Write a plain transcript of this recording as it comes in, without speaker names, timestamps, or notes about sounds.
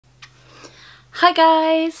Hi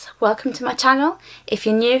guys, welcome to my channel. If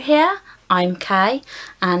you're new here, I'm Kay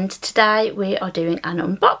and today we are doing an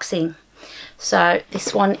unboxing. So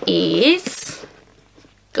this one is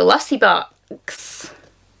Glossybox.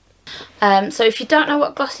 So if you don't know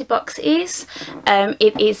what Glossybox is,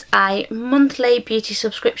 it is a monthly beauty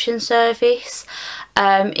subscription service.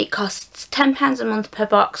 It costs £10 a month per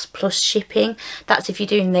box plus shipping. That's if you're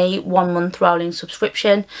doing the 1 month rolling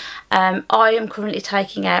subscription. I am currently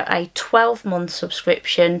taking out a 12-month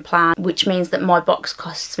subscription plan, which means that my box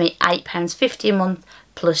costs me £8.50 a month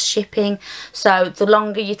plus shipping. So the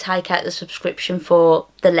longer you take out the subscription for,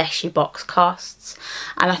 the less your box costs.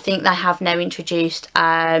 And I think they have now introduced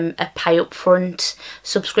a pay upfront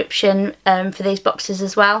subscription for these boxes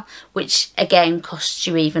as well, which again costs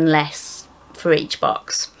you even less for each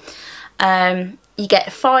box. You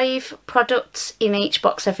get 5 products in each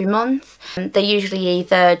box every month. They're usually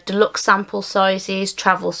either deluxe sample sizes,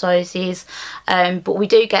 travel sizes, but we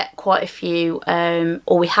do get quite a few,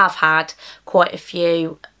 or we have had quite a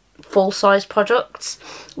few full-size products.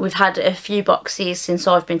 We've had a few boxes since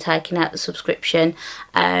I've been taking out the subscription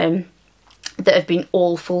that have been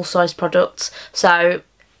all full-size products. So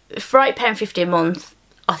for £8.50 a month,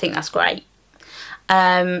 I think that's great.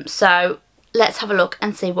 So let's have a look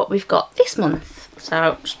and see what we've got this month.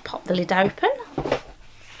 So just pop the lid open. There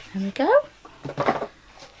we go.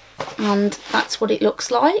 And that's what it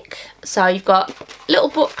looks like. So you've got a little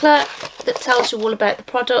booklet that tells you all about the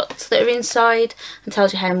products that are inside and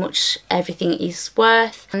tells you how much everything is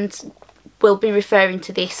worth. And we'll be referring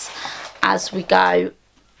to this as we go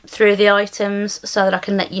through the items so that I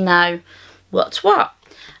can let you know what's what.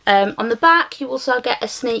 On the back you also get a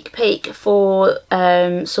sneak peek for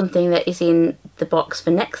something that is in the box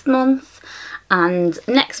for next month, and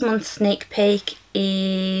next month's sneak peek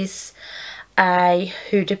is a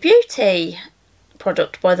Huda Beauty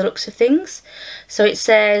product by the looks of things. So it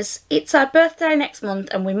says, "It's our birthday next month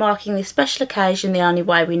and we're marking this special occasion the only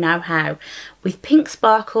way we know how, with pink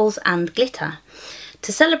sparkles and glitter.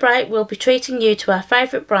 To celebrate, we'll be treating you to our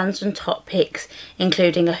favourite brands and top picks,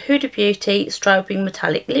 including a Huda Beauty Strobing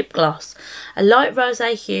Metallic Lip Gloss. A light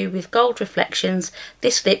rosé hue with gold reflections,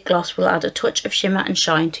 this lip gloss will add a touch of shimmer and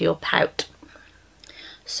shine to your pout."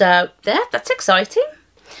 So there, that's exciting.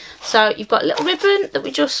 So you've got a little ribbon that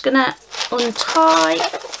we're just going to untie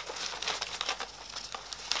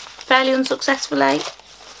fairly unsuccessfully.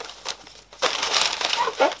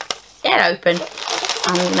 Get it open.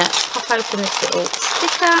 I'm going to pop open this little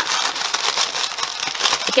sticker,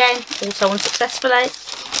 again also unsuccessfully,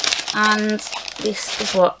 and this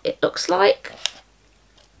is what it looks like.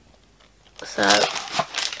 So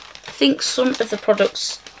I think some of the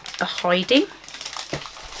products are hiding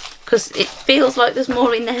because it feels like there's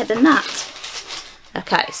more in there than that.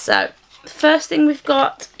 Okay, so the first thing we've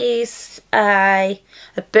got is a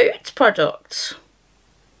Boots product.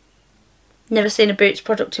 Never seen a Boots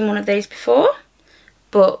product in one of these before,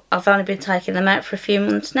 but I've only been taking them out for a few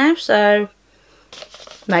months now, so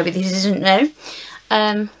maybe this isn't new.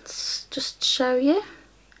 Let's just show you.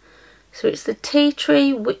 So it's the Tea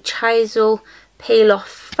Tree Witch Hazel Peel Off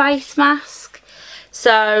Face Mask.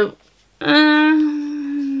 So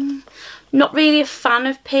not really a fan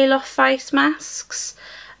of peel off face masks.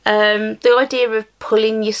 The idea of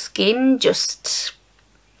pulling your skin just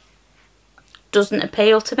doesn't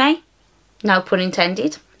appeal to me. No pun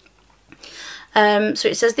intended. So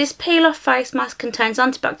it says, "This peel off face mask contains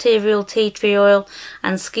antibacterial tea tree oil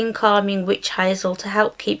and skin calming witch hazel to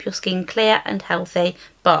help keep your skin clear and healthy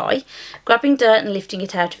by grabbing dirt and lifting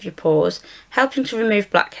it out of your pores, helping to remove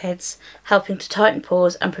blackheads, helping to tighten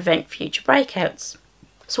pores and prevent future breakouts."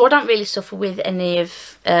 So I don't really suffer with any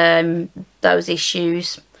of those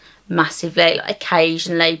issues massively, like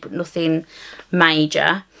occasionally, but nothing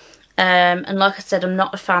major. And like I said, I'm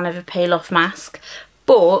not a fan of a peel off mask,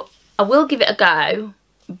 but I will give it a go,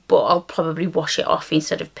 but I'll probably wash it off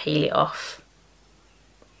instead of peel it off.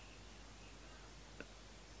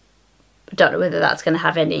 I don't know whether that's going to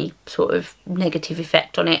have any sort of negative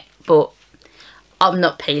effect on it, but I'm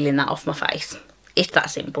not peeling that off my face. It's that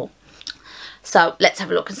simple. So let's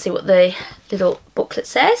have a look and see what the little booklet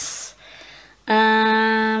says.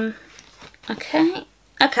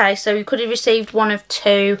 Okay, so we could have received one of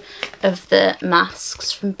 2 of the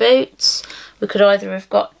masks from Boots. We could either have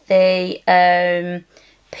got the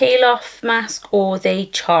peel off mask or the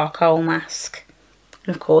charcoal mask.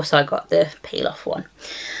 And of course I got the peel off one.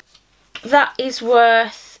 That is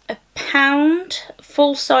worth £1.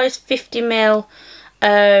 Full size 50ml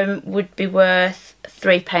would be worth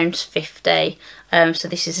 £3.50. So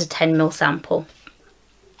this is a 10ml sample.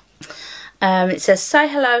 It says, say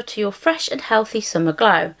hello to your fresh and healthy summer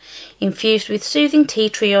glow. Infused with soothing tea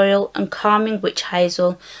tree oil and calming witch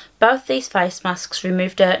hazel, both these face masks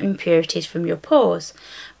remove dirt and impurities from your pores.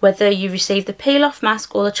 Whether you receive the peel-off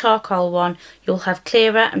mask or the charcoal one, you'll have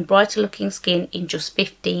clearer and brighter looking skin in just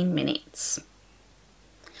 15 minutes.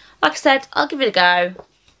 Like I said, I'll give it a go.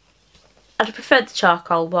 I'd have preferred the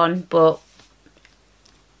charcoal one, but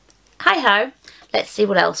hey-ho. Let's see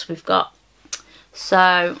what else we've got.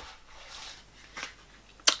 So,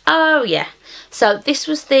 oh yeah, so this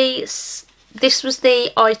was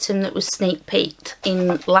the item that was sneak peeked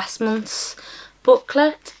in last month's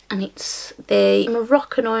booklet, and it's the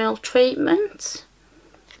Moroccan oil treatment.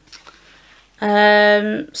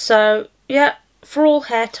 So yeah, for all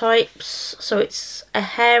hair types. So it's a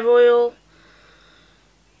hair oil.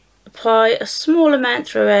 Apply a small amount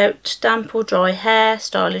throughout damp or dry hair,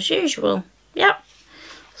 style as usual. Yep.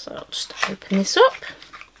 So I'll just open this up.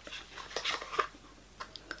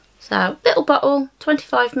 So little bottle,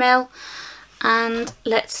 25ml, and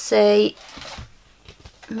let's see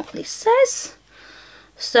what this says.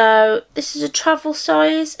 So this is a travel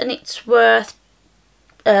size and it's worth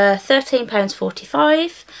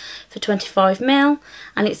 £13.45 for 25ml,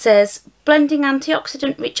 and it says, blending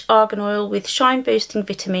antioxidant rich argan oil with shine boosting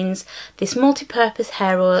vitamins, this multi-purpose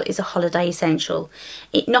hair oil is a holiday essential.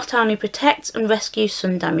 It not only protects and rescues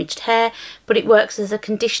sun damaged hair, but it works as a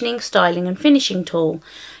conditioning, styling and finishing tool.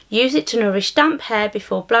 Use it to nourish damp hair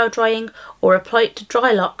before blow drying, or apply it to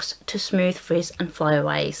dry locks to smooth frizz and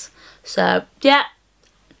flyaways. So yeah,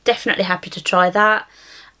 definitely happy to try that.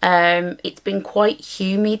 It's been quite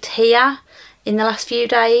humid here in the last few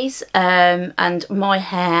days, and my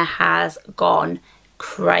hair has gone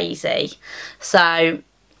crazy, so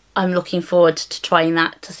I'm looking forward to trying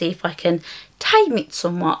that to see if I can tame it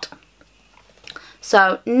somewhat.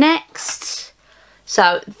 So next,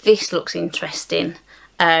 so this looks interesting,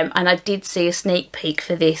 and I did see a sneak peek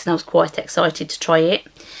for this and I was quite excited to try it.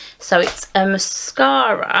 So it's a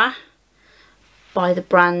mascara by the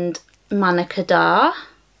brand Manakadar.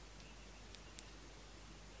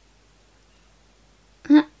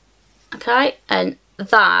 Okay, and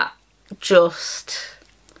that just,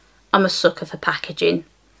 I'm a sucker for packaging.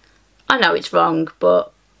 I know it's wrong,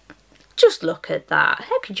 but just look at that.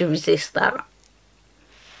 How could you resist that?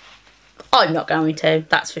 I'm not going to,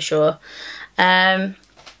 that's for sure.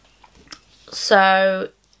 So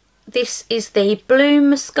this is the Bloom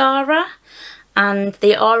mascara, and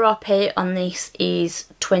the RRP on this is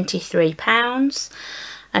 £23,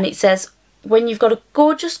 and it says, when you've got a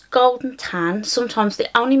gorgeous golden tan, sometimes the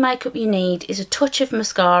only makeup you need is a touch of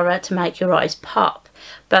mascara to make your eyes pop.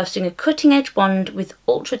 Boasting a cutting edge wand with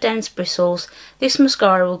ultra dense bristles, this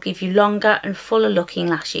mascara will give you longer and fuller looking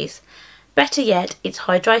lashes. Better yet, its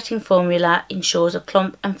hydrating formula ensures a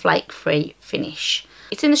clump and flake free finish.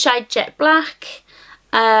 It's in the shade Jet Black,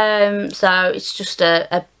 so it's just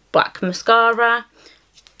a black mascara.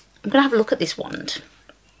 I'm going to have a look at this wand.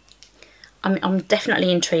 I'm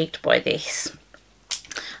definitely intrigued by this,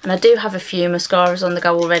 and I do have a few mascaras on the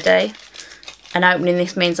go already, and opening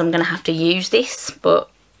this means I'm going to have to use this, but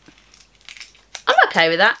I'm okay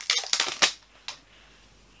with that.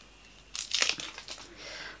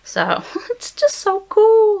 So it's just so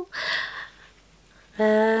cool.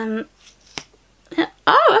 Yeah.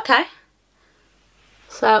 Oh, okay,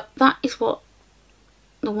 so that is what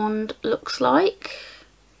the wand looks like,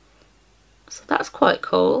 so that's quite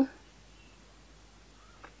cool.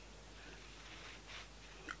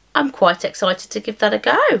 I'm quite excited to give that a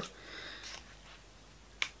go.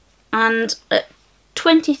 And at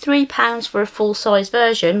 £23 for a full-size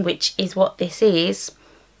version, which is what this is,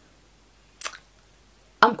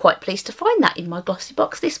 I'm quite pleased to find that in my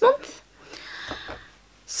Glossybox this month.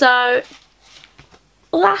 So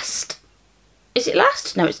last, is it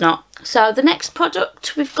last? No, it's not. So the next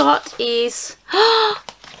product we've got is, I'm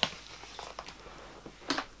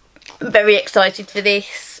very excited for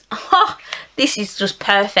this. This is just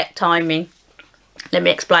perfect timing. Let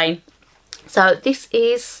me explain. So this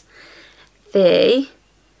is the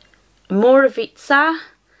Moravitsa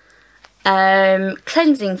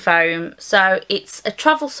cleansing foam. So it's a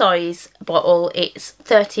travel size bottle, it's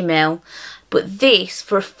 30ml, but this,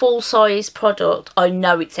 for a full size product, I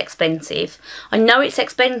know it's expensive. I know it's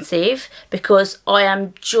expensive because I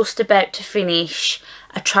am just about to finish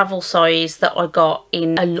a travel size that I got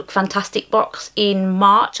in a Look Fantastic box in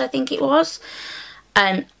March, I think it was,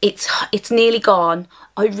 and it's nearly gone.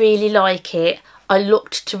 I really like it. I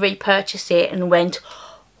looked to repurchase it and went,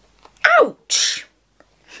 ouch,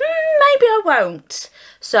 maybe I won't.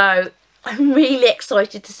 So I'm really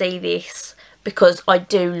excited to see this because I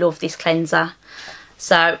do love this cleanser.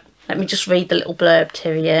 So Let me just read the little blurb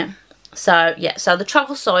to you. So yeah, so the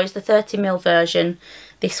travel size, the 30ml version,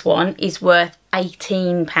 this one is worth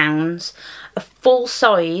 £18. A full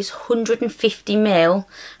size 150ml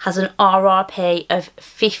has an RRP of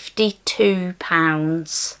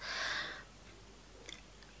 £52.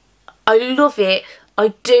 I love it,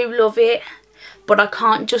 I do love it, but I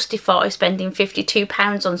can't justify spending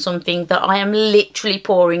 £52 on something that I am literally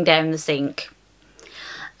pouring down the sink.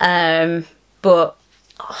 But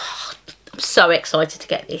oh, I'm so excited to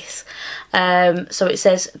get this. So it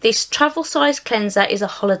says, this travel size cleanser is a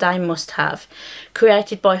holiday must-have.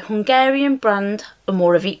 Created by Hungarian brand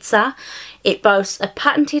Moravica, it boasts a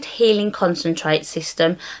patented healing concentrate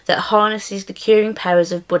system that harnesses the curing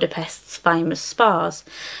powers of Budapest's famous spas.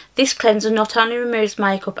 This cleanser not only removes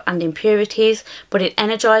makeup and impurities, but it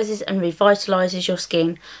energises and revitalises your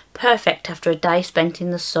skin, perfect after a day spent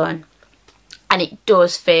in the sun. And it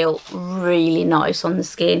does feel really nice on the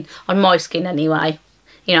skin, on my skin anyway.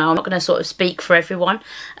 You know, I'm not going to sort of speak for everyone,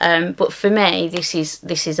 but for me, this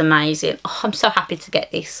is amazing. Oh, I'm so happy to get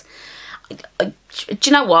this. Do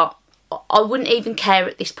you know what? I wouldn't even care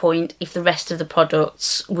at this point if the rest of the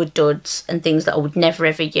products were duds and things that I would never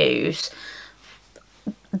ever use.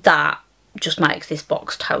 That just makes this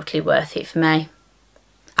box totally worth it for me.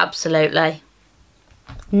 Absolutely.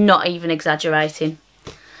 Not even exaggerating.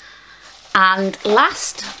 And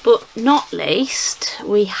last but not least,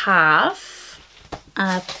 we have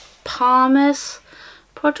Palmer's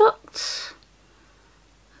product.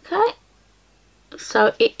 Okay,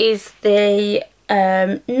 so it is the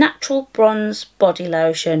Natural Bronze Body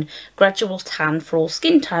Lotion, Gradual Tan for all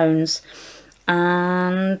skin tones.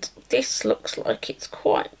 And this looks like it's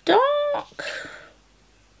quite dark.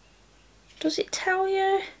 Does it tell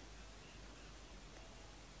you?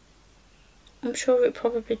 I'm sure it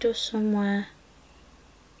probably does somewhere.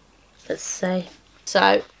 Let's see.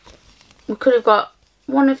 So we could have got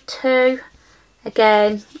one of two.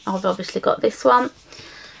 Again, I've obviously got this one.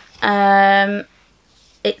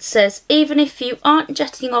 It says, even if you aren't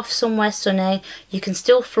jetting off somewhere sunny, you can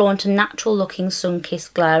still flaunt a natural looking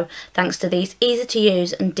sun-kissed glow thanks to these easy to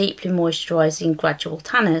use and deeply moisturising gradual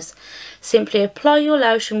tanners. Simply apply your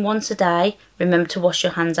lotion once a day, remember to wash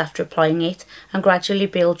your hands after applying it, and gradually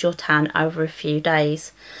build your tan over a few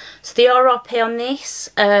days. So the RRP on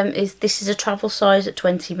this is a travel size at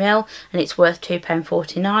 20ml and it's worth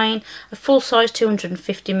 £2.49. A full size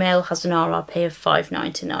 250ml has an RRP of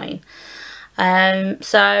 £5.99.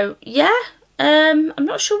 So yeah, I'm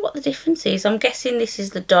not sure what the difference is. I'm guessing this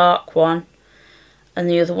is the dark one and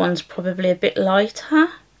the other one's probably a bit lighter.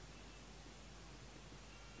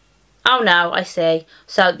 Oh no, I see.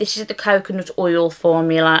 So this is the coconut oil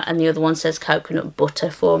formula and the other one says coconut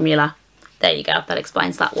butter formula. There you go, that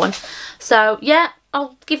explains that one. So yeah,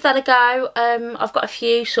 I'll give that a go. I've got a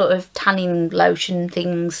few sort of tanning lotion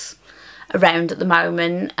things around at the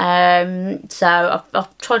moment. So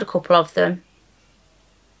I've tried a couple of them.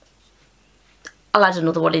 I'll add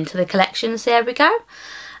another one into the collection and see how we go.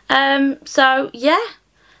 So yeah,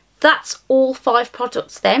 that's all 5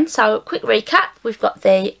 products then. So quick recap, we've got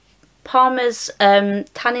the Palmer's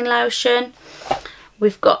tanning lotion,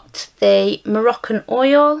 we've got the Moroccan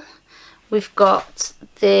oil, we've got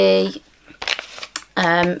the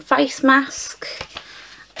face mask,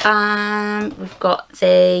 we've got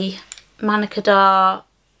the Manicadar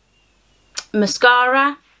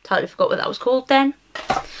mascara, totally forgot what that was called then,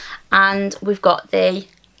 and we've got the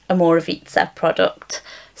Moravica product.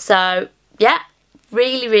 So yeah,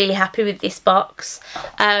 really happy with this box.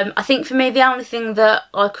 I think for me the only thing that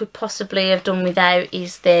I could possibly have done without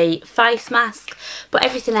is the face mask, but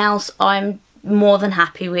everything else I'm more than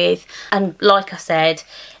happy with. And like I said,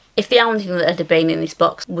 if the only thing that had been in this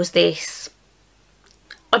box was this,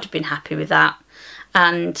 I'd have been happy with that.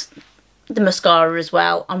 And the mascara as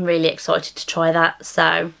well, I'm really excited to try that.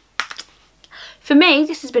 So for me,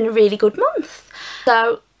 this has been a really good month.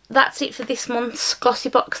 So that's it for this month's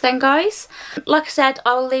Glossybox then, guys. Like I said,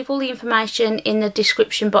 I'll leave all the information in the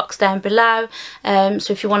description box down below.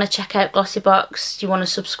 So if you want to check out Glossybox, you want to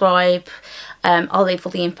subscribe, I'll leave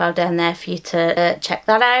all the info down there for you to check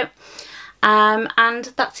that out. And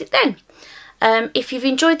that's it then. If you've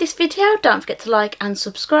enjoyed this video, don't forget to like and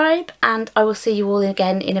subscribe, and I will see you all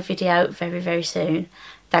again in a video very soon.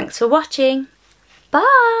 Thanks for watching.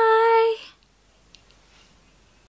 Bye!